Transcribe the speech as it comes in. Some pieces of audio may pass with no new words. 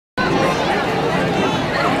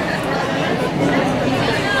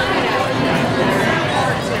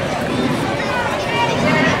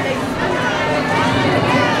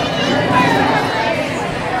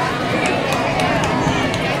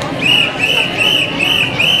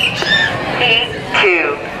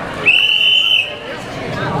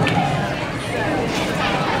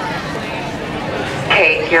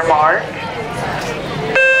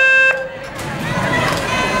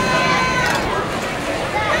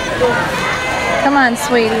Come on,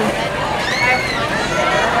 sweetie.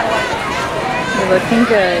 You're looking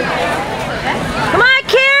good. Come on,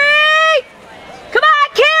 Carrie! Come on,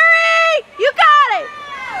 Carrie! You got it!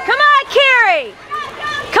 Come on, Carrie!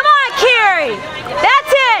 Come on, Carrie!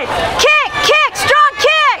 That's it! Kick! Kick! Strong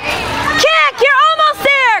kick! Kick! You're almost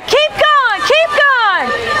there! Keep going! Keep going!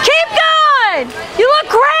 Keep going! You look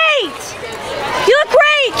great! You look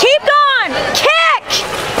great! Keep going! Kick!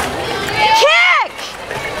 Kick!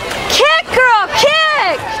 Kick, girl!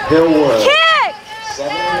 Kick! Kick!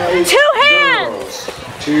 2 hands!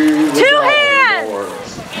 2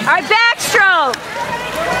 hands! Alright, backstroke!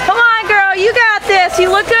 Come on, girl, you got this. You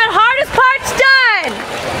look good. Hardest part's done.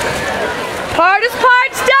 Hardest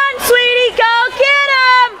part's done, sweetie. Go get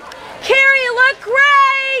him. Carrie, you look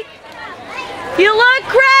great. You look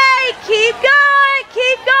great. Keep going.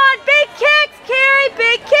 Keep going. Big kicks, Carrie.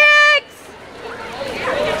 Big kicks.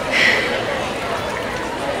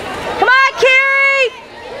 Come on, Carrie.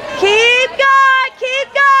 Keep going. Keep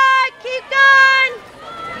going. Keep going.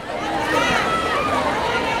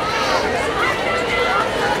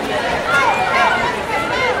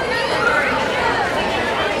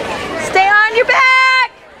 Stay on your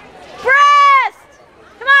back. Breast.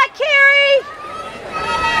 Come on, Carrie.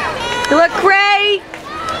 You look great.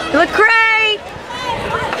 You look great.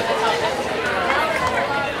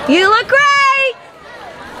 You look great.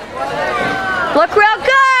 Look real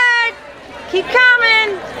good. Keep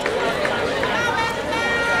coming.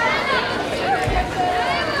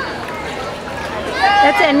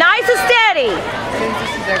 That's it. Nice and steady.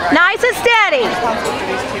 Nice and steady.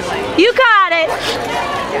 You got it.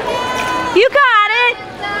 You got it.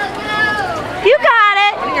 You got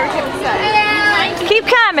it. Keep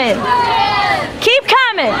coming. Keep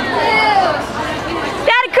coming.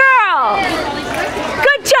 That girl.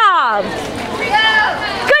 Good job.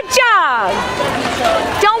 Good job.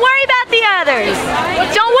 Don't worry about the others.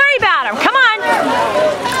 Don't worry about them. Come on.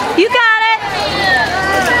 You got it.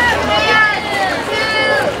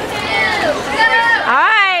 All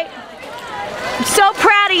right. I'm so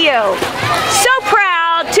proud of you. So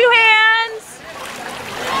proud. 2 hands.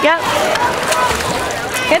 Yep.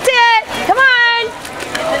 That's it. Come on.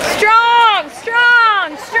 Strong,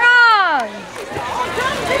 strong, strong.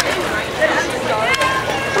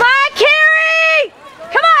 Come on, Carrie.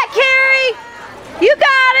 Come on, Carrie. You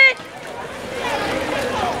got it.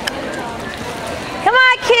 Come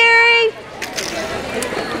on, Carrie.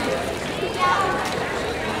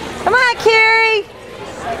 Come on, Carrie.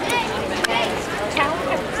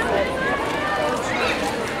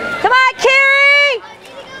 Come on, Carrie.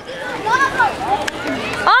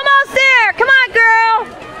 Almost there. Come on, girl.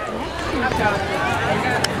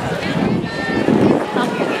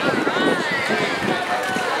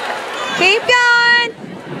 Keep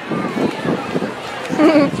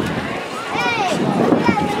going.